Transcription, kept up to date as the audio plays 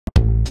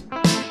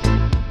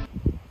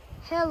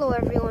Hello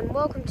everyone,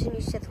 welcome to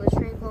NSW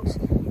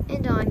TrainLink,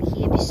 and I'm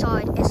here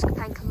beside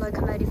Eskbank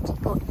Locomotive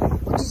depot,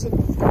 which is in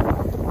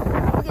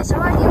Lithgow. Okay, so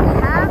right here we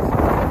have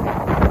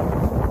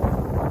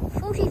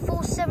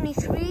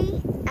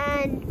 4473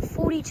 and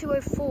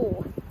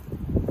 4204,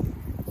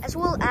 as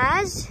well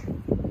as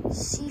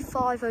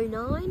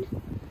C509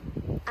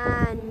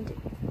 and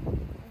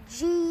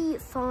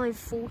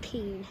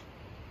G514.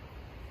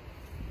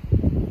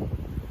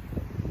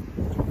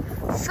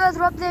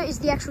 Further up there is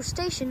the actual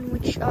station,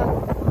 which I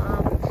will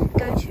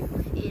go to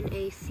in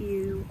a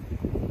few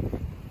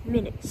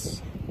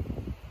minutes.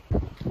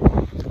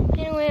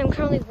 Anyway, I'm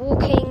currently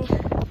walking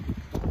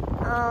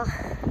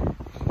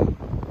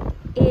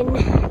in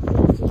the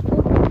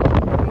depot.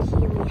 Over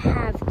here we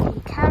have the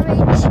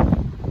carriage.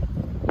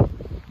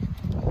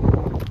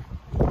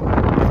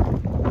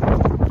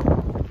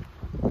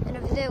 And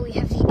over there we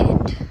have the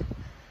end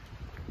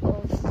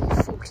of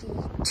the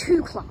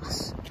 42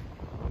 class.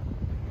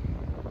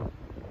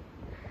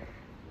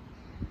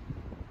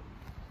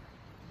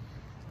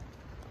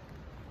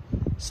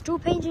 Still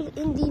painted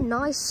in the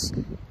nice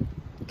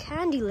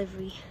candy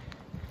livery.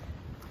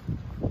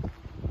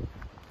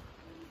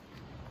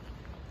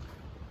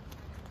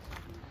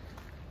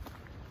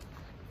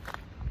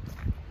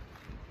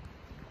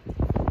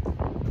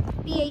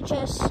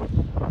 BHS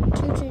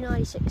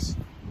 2296.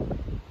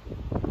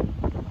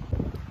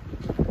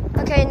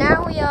 Okay,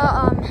 now we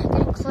are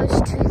getting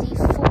close to the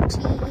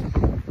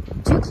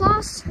 42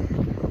 class.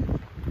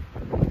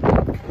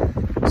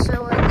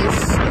 So this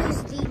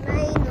is the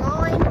main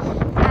line.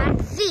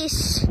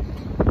 This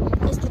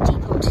is the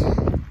depot.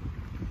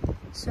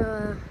 So,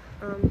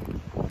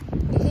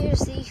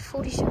 here's the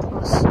 42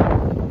 class,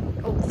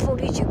 or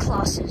 42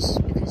 classes,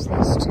 because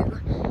there's two.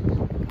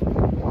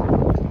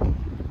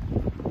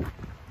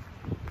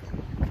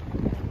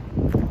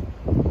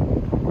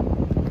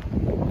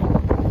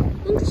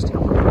 Interesting.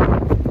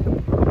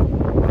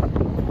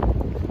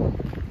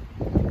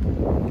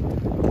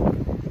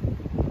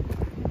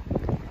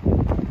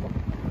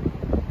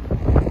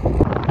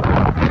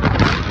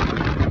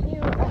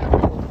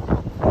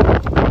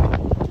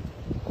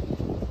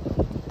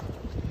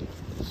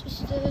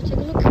 Take a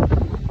look.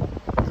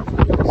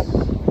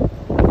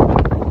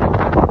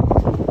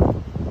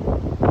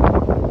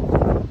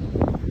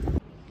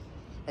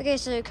 Okay,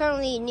 so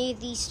currently near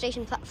the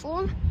station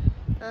platform.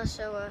 This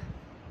is what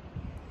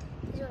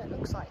it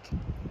looks like.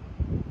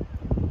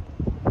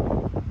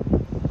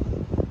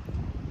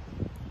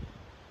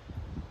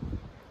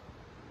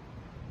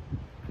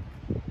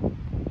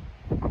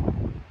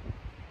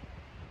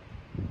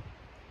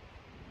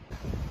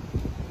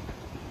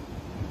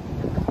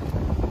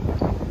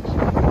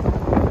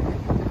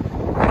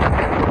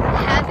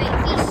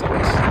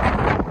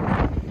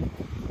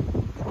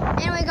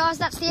 Anyway guys,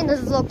 that's the end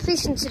of the vlog.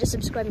 Please consider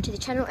subscribing to the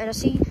channel, and I'll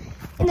see you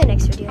in the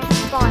next video.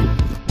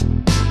 Bye.